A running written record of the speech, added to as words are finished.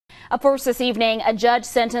Up first this evening, a judge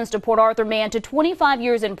sentenced a Port Arthur man to 25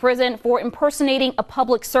 years in prison for impersonating a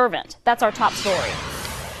public servant. That's our top story.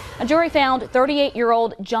 A jury found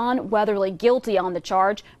 38-year-old John Weatherly guilty on the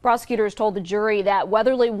charge. Prosecutors told the jury that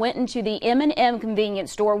Weatherly went into the M&M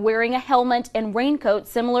convenience store wearing a helmet and raincoat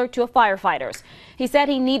similar to a firefighter's. He said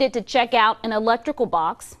he needed to check out an electrical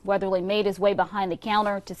box. Weatherly made his way behind the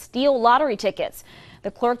counter to steal lottery tickets.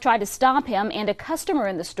 The clerk tried to stop him, and a customer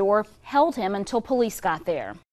in the store held him until police got there.